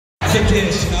The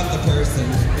dish, not the person.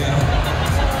 Yeah.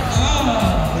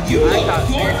 Oh, you look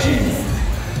gorgeous.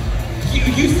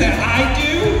 You said I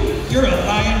do? You're a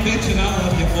lying bitch and I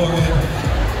love you for it.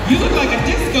 You look like a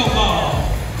disco ball.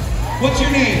 What's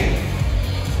your name?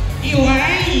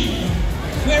 Elaine.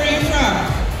 Where are you from?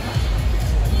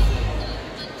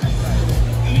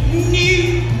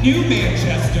 New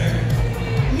Manchester.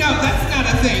 No, that's not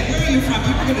a thing. Where are you from?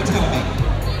 You were gonna tell me.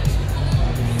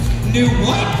 New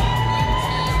what?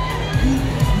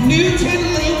 Newton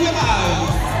Lee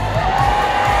Willows.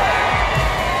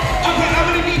 Okay, I'm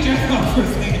gonna need your help for a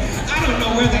second. I don't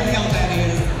know where the hell that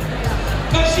is.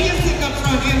 But she is sitting up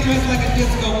front and dressed like a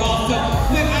disco ball, so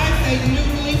when I say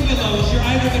Newton Lee Willows, you're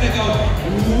either gonna go,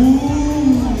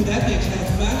 ooh, that bitch has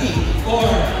money, or,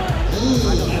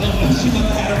 ooh, I don't know, she must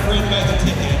have had her friend buy the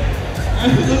ticket.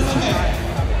 Let's try.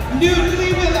 Newton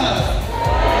Lee Willows.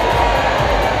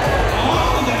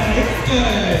 Oh, that is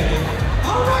good.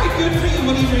 All right, good for you.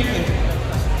 What are you drinking?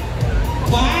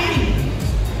 Wine.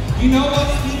 You know what?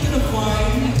 Speaking of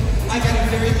wine, I got a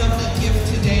very lovely gift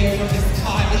today from Miss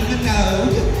Kylie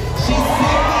Minogue.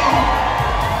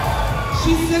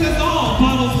 She sent us all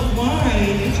bottles of wine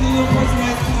and a little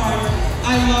personalized card.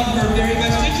 I love her very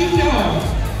much. Did you know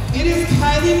it is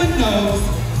Kylie Minogue's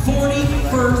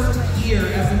 41st year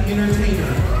as an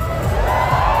entertainer?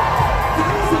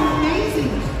 That is amazing.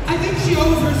 I think she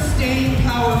owes her staying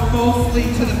power mostly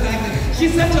to the fact that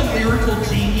she's such a lyrical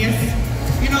genius.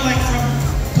 You know, like from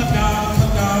Padam,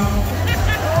 Padam,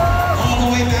 all the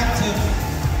way back to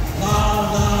la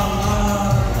la la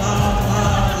la la la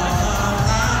la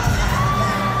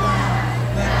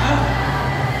la.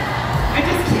 I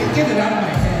just can't get it out of my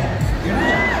head. You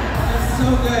know, it's so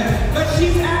good. But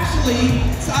she's actually,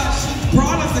 she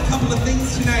brought us a couple of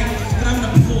things tonight that I'm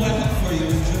going to pull out for you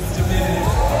in just a minute.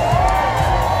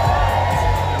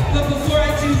 But before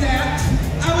I do that,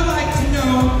 I would like to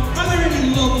know, are there any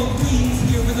local queens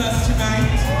here with us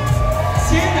tonight?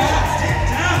 Stand up,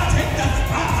 take the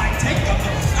spotlight, take the, I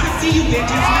see you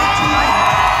bitches, not too late.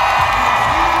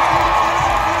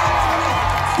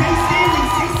 Stay standing,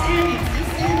 stay standing, stay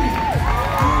standing.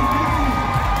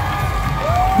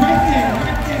 Right there,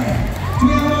 right there. Do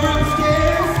we have more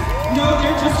upstairs? No,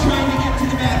 they're just trying to get to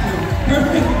the bathroom.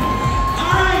 Perfect.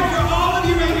 All right, for all of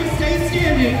you right here, stay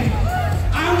standing.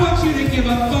 I want you to give a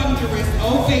thunderous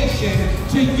ovation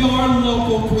to your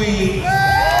local queen.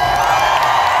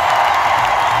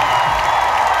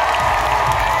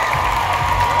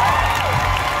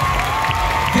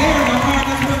 They're the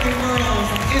hardest working girls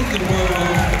in the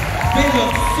world. They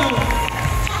look so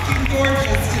fucking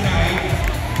gorgeous tonight.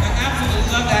 I absolutely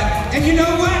love that. And you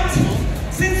know what?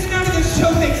 Since none of the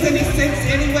show makes any sense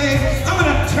anyway, I'm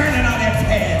gonna turn it on its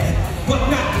head. But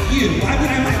not you. I mean,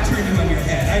 I might turn you on your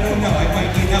head. I don't know. I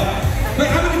might need help. But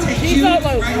I'm gonna take you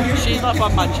right here. She's not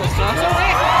from Manchester. And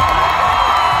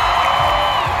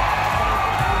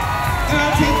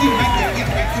I'll take you right there.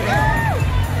 Yeah, right there.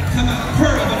 Come on,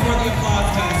 hurry before the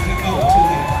applause dies. Oh, too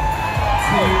late.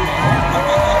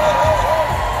 Too late.